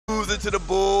losing to the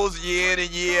Bulls year in and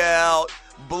year out,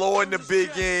 blowing the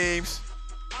big games.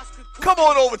 Come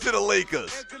on over to the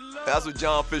Lakers. That's what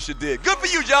John Fisher did. Good for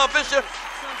you, John Fisher.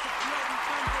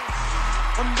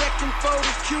 I'm wrecking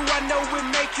photos, Q, I know it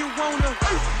make you wanna.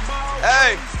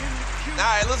 Hey, all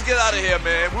right, let's get out of here,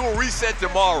 man. We will reset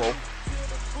tomorrow.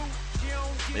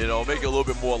 You know, make it a little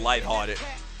bit more lighthearted.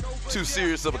 Too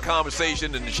serious of a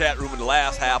conversation in the chat room in the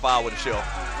last half hour of the show.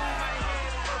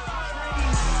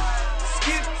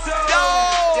 Yo!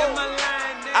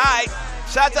 All right,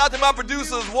 shouts out to my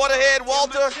producers, Waterhead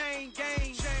Walter,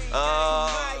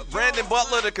 Brandon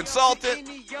Butler, the consultant,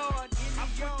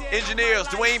 engineers,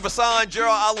 Dwayne Vassan,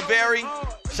 Gerald Oliveri.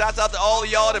 Shouts out to all of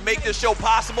y'all that make this show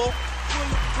possible.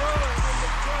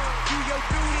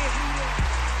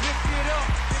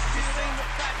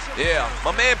 Yeah,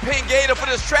 my man Pink Gator for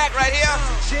this track right here.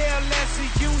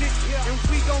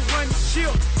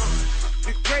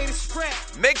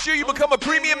 Make sure you become a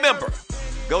premium member.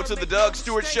 Go to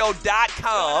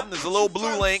thedougstewartshow.com. There's a little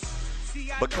blue link.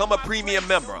 Become a premium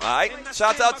member, all right?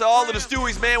 Shouts out to all of the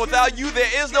Stewies, man. Without you, there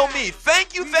is no me.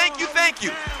 Thank you, thank you, thank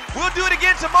you. We'll do it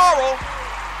again tomorrow.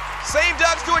 Same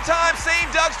Doug Stewart time,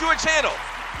 same Doug Stewart channel.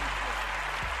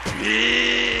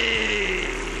 Peace.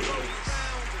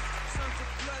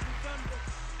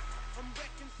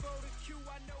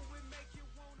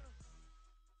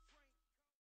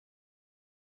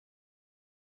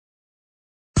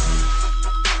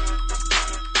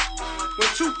 When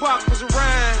Tupac was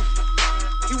around,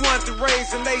 he wanted to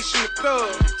raise a nation of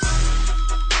thugs.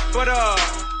 But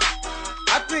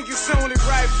I think it's only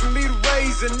right for me to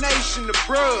raise a nation of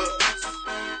bruhs.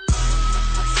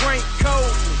 Frank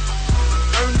Coleman,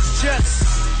 Ernest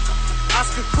Justice,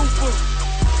 Oscar Cooper,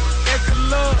 Edgar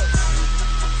Love,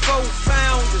 4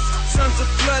 founders, Sons of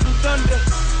Blood and Thunder.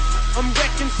 I'm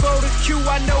wrecking for the Q,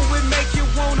 I know it make you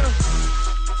wanna.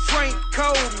 Frank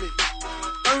Coleman,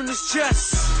 Ernest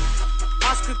Justice,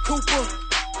 Oscar Cooper,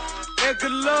 Edgar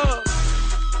Love,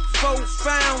 4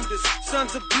 founders,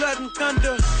 Sons of Blood and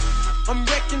Thunder. I'm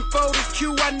wrecking for the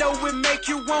Q, I know it make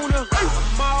you wanna.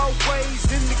 I'm always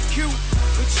in the queue,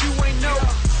 but you ain't know.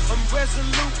 I'm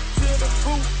resolute to the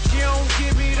boot, you don't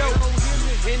give me though.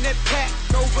 In that pack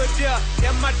over there,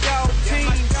 that my dog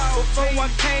team. Before I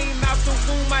came out the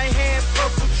womb, I had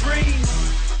purple dreams.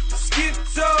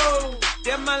 Schizo,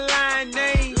 that my line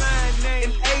name.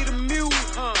 And Ada Mule,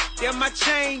 that my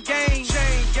chain gang.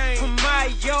 From my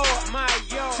yard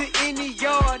to any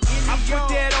yard, I put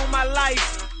that on my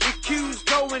life. The Q's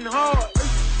going hard.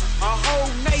 A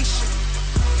whole nation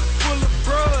full of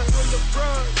blood.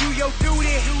 Do your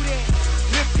duty,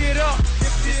 lift it up.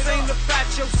 This ain't about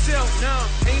yourself,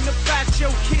 ain't about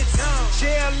your kids.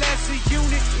 Jail as a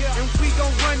unit, and we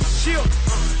gon' run the ship.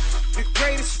 The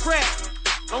greatest rap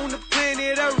on the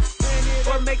planet Earth.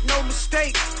 But make no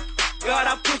mistake, God,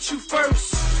 I put you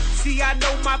first. See, I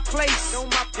know my place,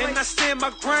 and I stand my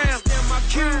ground.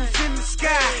 Q's in the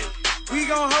sky, we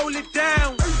gon' hold it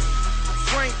down.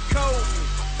 Frank Coleman,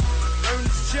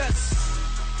 Ernest Justice,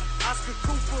 Oscar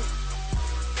Cooper,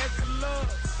 Edgar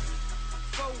Love,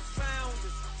 4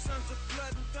 founders, Sons of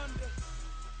Blood and Thunder.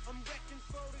 I'm wrecking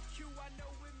for the Q, I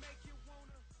know it make you